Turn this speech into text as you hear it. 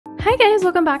Hi guys,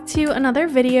 welcome back to another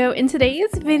video. In today's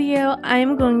video,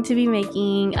 I'm going to be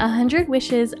making 100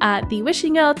 wishes at the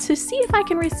wishing well to see if I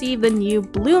can receive the new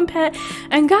bloom pet.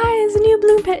 And guys, the new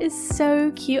bloom pet is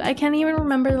so cute. I can't even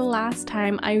remember the last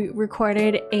time I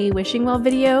recorded a wishing well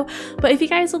video. But if you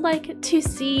guys would like to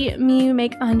see me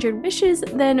make 100 wishes,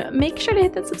 then make sure to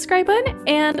hit that subscribe button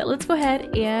and let's go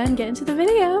ahead and get into the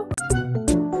video.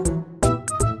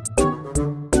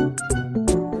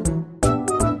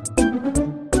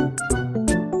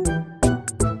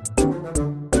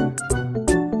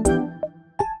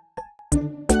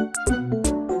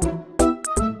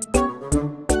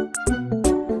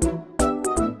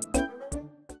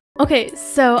 Okay,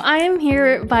 so I am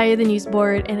here by the news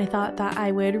board and I thought that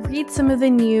I would read some of the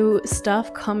new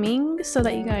stuff coming so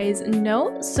that you guys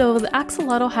know. So the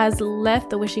axolotl has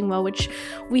left the wishing well, which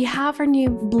we have our new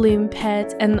bloom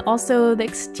pet, and also the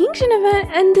extinction event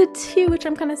ended too, which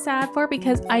I'm kind of sad for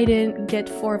because I didn't get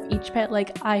 4 of each pet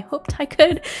like I hoped I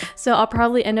could. So I'll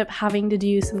probably end up having to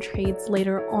do some trades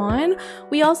later on.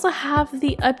 We also have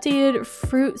the updated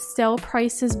fruit sale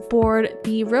prices board.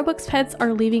 The Roblox pets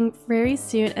are leaving very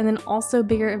soon, and then also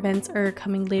bigger events are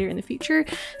coming later in the future.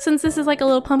 Since this is like a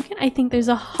little pumpkin, I think there's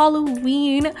a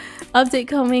Halloween update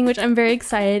coming, which I'm very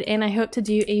excited, and I hope to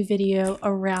do a video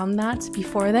around that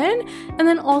before then. And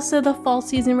then also the fall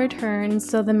season returns,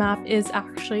 so the map is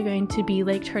actually going to be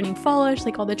like turning fallish,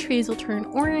 like all the trees will turn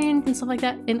orange and stuff like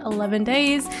that in 11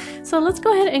 days. So let's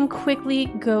go ahead and quickly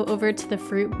go over to the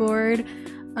fruit board.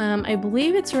 I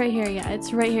believe it's right here. Yeah,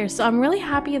 it's right here. So I'm really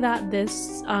happy that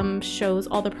this shows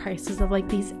all the prices of like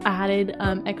these added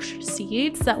extra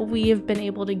seeds that we have been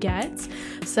able to get.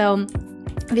 So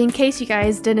in case you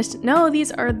guys didn't know,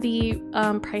 these are the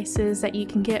prices that you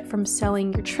can get from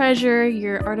selling your treasure,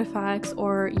 your artifacts,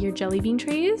 or your jelly bean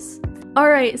trays.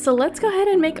 Alright, so let's go ahead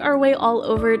and make our way all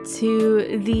over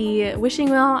to the wishing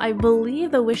well. I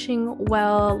believe the wishing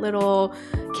well little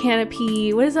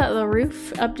canopy, what is that, the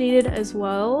roof updated as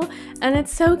well, and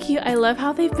it's so cute. I love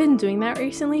how they've been doing that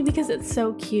recently because it's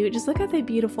so cute. Just look at the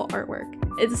beautiful artwork.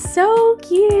 It's so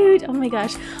cute. Oh my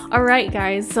gosh. Alright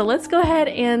guys, so let's go ahead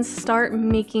and start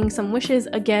making some wishes.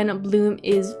 Again, bloom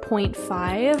is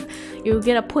 0.5. You'll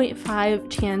get a 0.5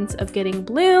 chance of getting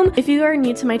bloom. If you are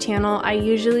new to my channel, I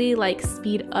usually like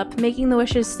speed up making the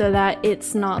wishes so that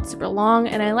it's not super long,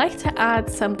 and I like to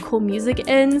add some cool music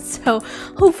in, so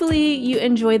hopefully you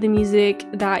enjoy the music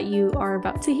that you are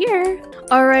about to hear.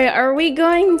 Alright, are we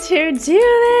going to do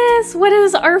this? What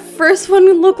does our first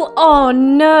one look like? Oh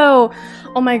no!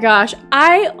 Oh my gosh,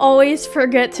 I always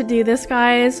forget to do this,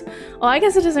 guys. Well, I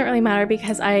guess it doesn't really matter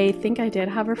because I think I did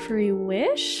have a free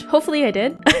wish. Hopefully I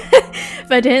did. If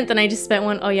I didn't, then I just spent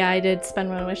one. Oh yeah, I did spend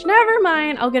one wish. Never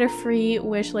mind, I'll get a free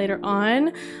wish later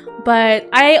on. But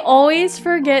I always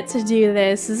forget to do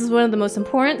this. This is one of the most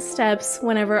important steps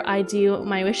whenever I do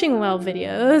my wishing well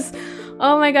videos.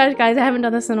 Oh my gosh, guys, I haven't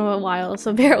done this in a while,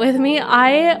 so bear with me.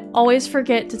 I always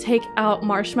forget to take out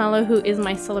Marshmallow, who is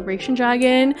my celebration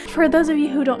dragon. For those of you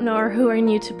who don't know or who are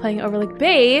new to playing Overlook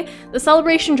Bay, the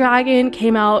celebration dragon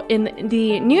came out in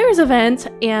the New Year's event,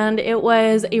 and it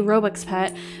was a Robux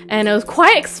pet, and it was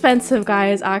quite expensive,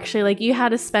 guys, actually. Like, you had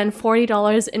to spend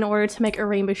 $40 in order to make a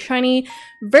rainbow shiny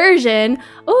version.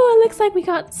 Oh, it looks like we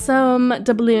got some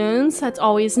doubloons. That's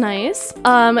always nice.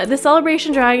 The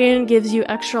celebration dragon gives you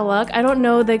extra luck. I don't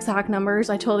know the exact numbers.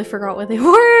 I totally forgot what they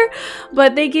were,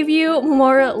 but they give you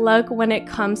more luck when it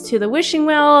comes to the wishing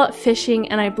well,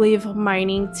 fishing, and I believe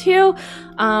mining too.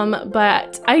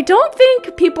 But I don't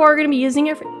think people are going to be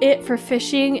using it for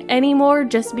fishing anymore,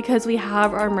 just because we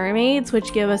have our mermaids,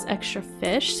 which give us extra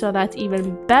fish, so that's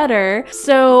even better.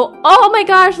 So, oh my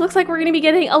gosh, looks like we're going to be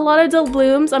getting a lot of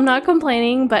doubloons. I'm not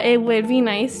complaining, but it would be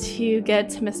nice to get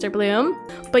to Mr. Bloom.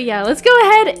 But yeah, let's go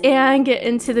ahead and get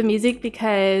into the music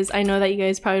because I know that you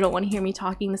guys probably don't want to hear me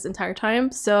talking this entire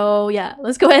time. So yeah,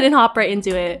 let's go ahead and hop right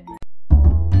into it.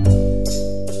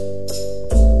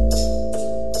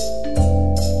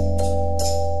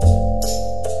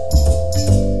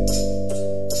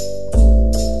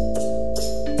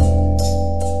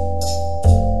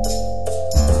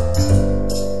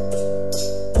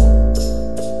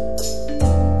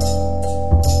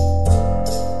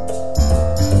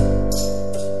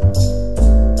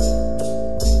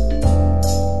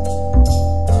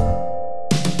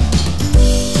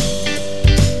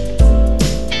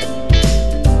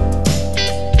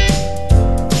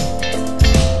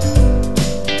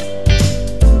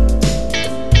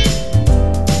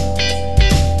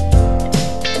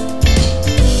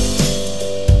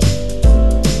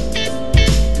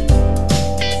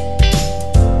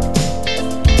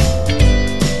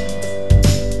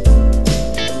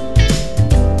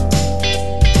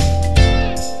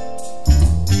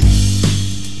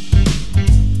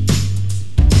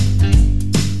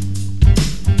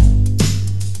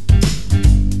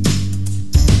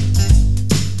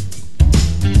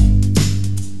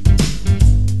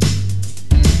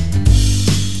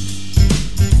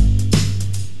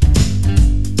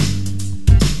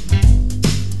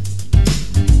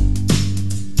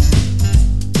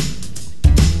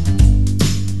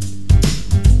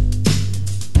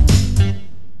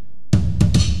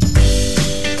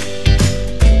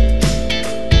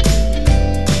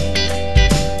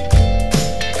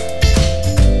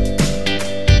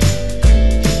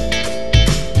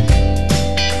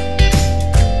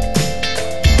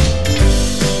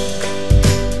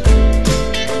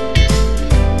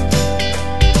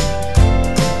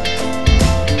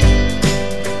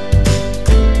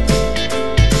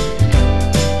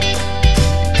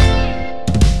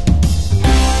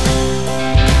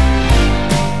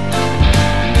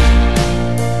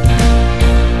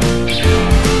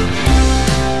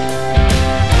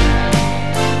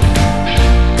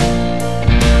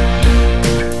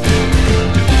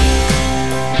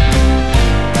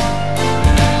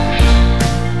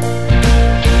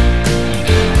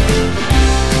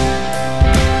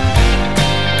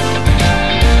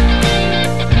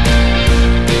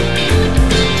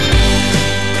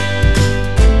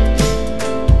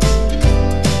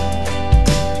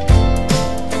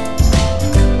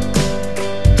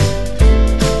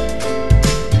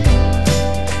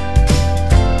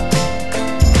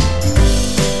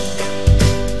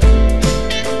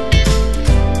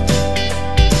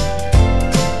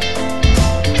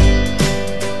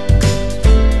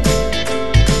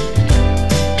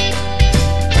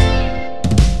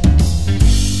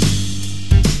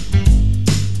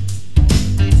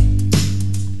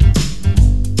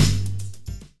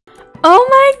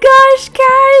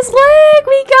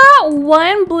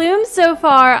 1 bloom so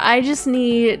far. I just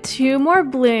need 2 more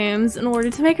blooms in order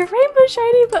to make a rainbow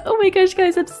shiny, but oh my gosh,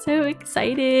 guys, I'm so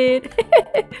excited.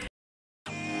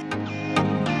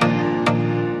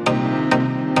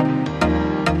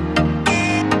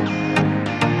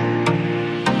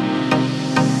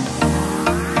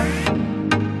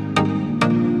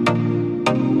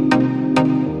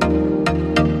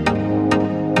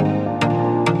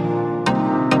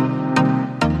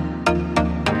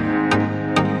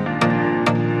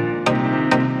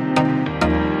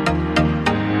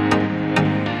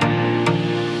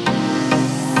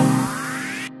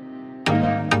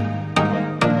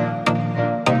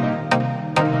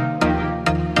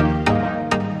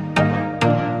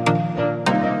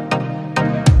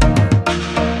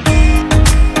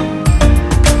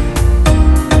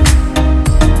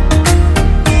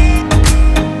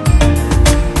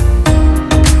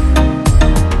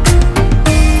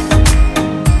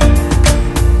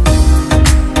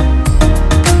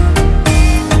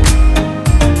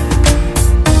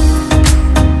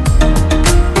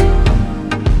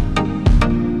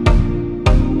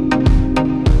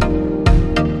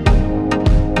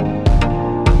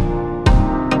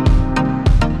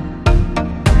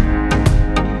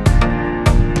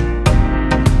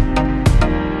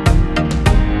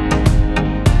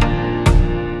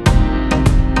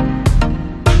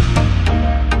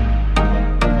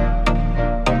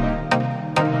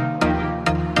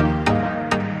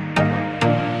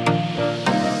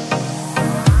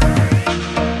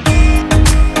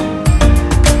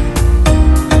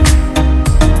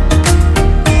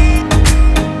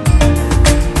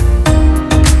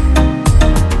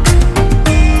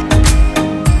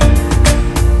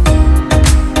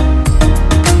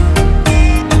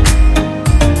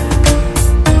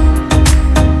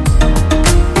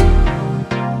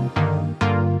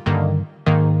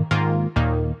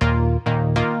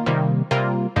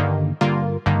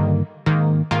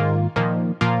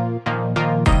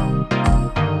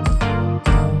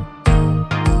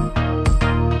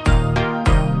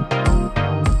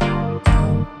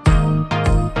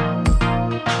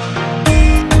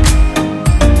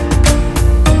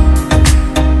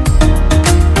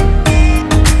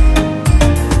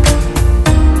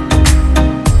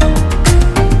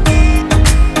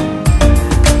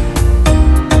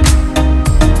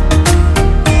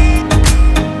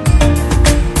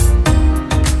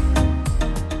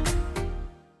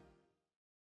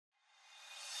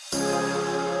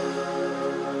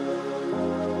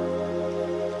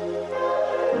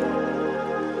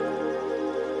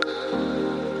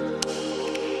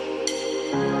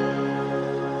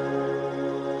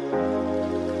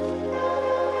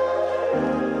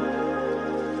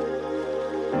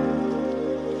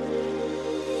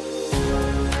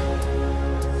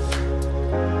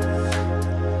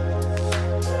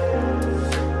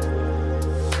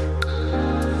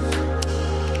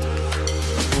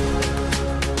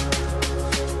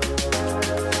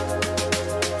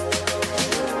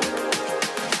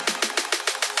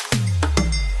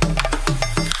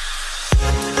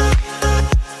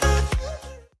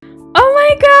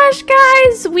 Gosh,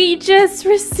 guys, we just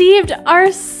received our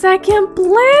 2nd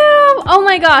bloom. Oh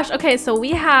my gosh. Okay, so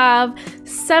we have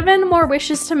 7 more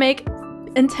wishes to make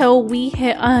until we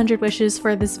hit 100 wishes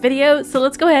for this video. So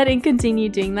let's go ahead and continue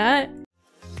doing that.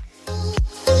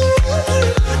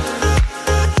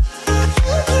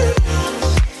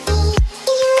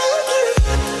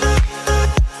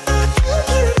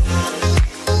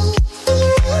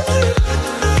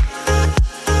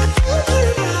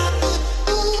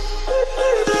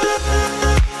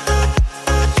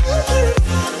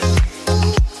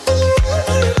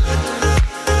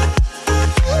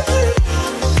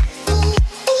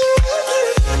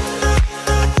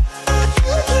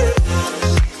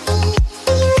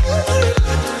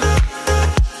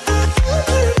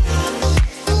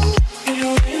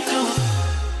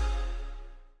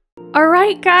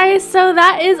 Alright guys, so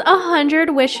that is 100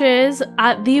 wishes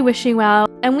at the wishing well,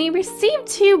 and we received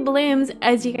 2 blooms,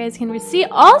 as you guys can see.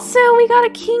 Also, we got a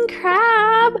king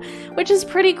crab, which is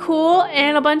pretty cool,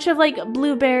 and a bunch of like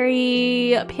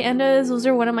blueberry pandas. Those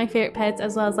are one of my favorite pets,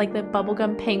 as well as like the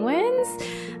bubblegum penguins.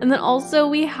 And then also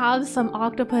we have some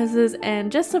octopuses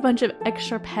and just a bunch of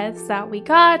extra pets that we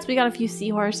got. So we got a few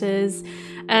seahorses,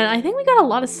 and I think we got a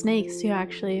lot of snakes too,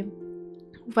 actually.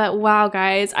 But wow,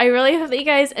 guys, I really hope that you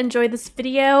guys enjoyed this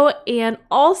video. And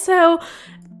also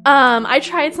I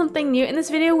tried something new in this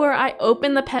video where I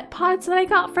opened the pet pots that I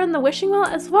got from the wishing well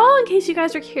as well, in case you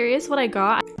guys are curious what I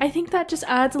got. I think that just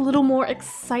adds a little more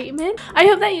excitement. I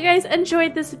hope that you guys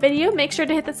enjoyed this video. Make sure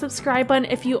to hit the subscribe button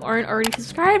if you aren't already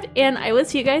subscribed, and I will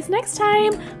see you guys next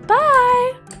time.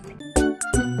 Bye!